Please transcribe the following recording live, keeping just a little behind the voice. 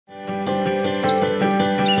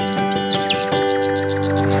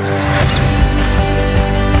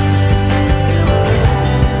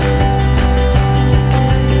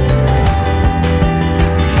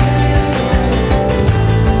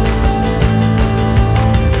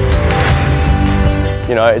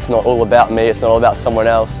You know, it's not all about me, it's not all about someone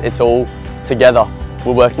else, it's all together.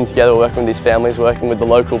 We're working together, we're working with these families, working with the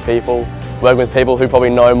local people, working with people who probably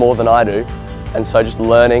know more than I do. And so just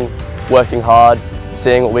learning, working hard,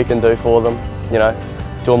 seeing what we can do for them, you know,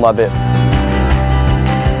 doing my bit.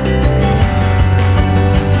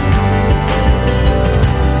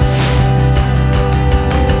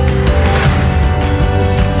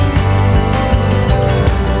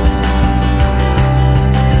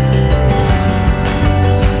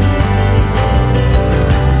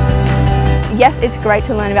 Yes, it's great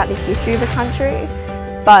to learn about the history of a country,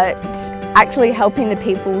 but actually helping the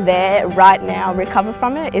people there right now recover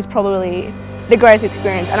from it is probably the greatest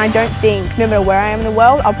experience. And I don't think, no matter where I am in the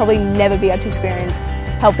world, I'll probably never be able to experience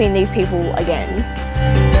helping these people again.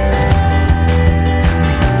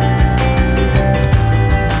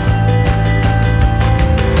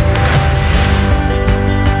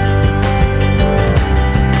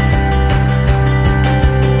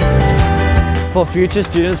 For future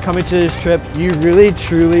students coming to this trip, you really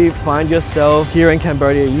truly find yourself here in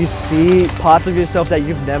Cambodia. You see parts of yourself that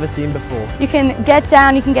you've never seen before. You can get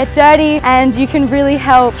down, you can get dirty, and you can really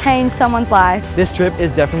help change someone's life. This trip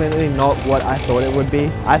is definitely not what I thought it would be.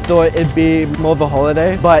 I thought it'd be more of a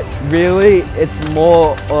holiday, but really it's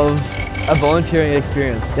more of a volunteering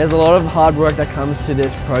experience. There's a lot of hard work that comes to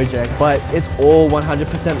this project, but it's all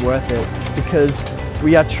 100% worth it because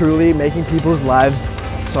we are truly making people's lives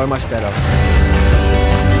so much better.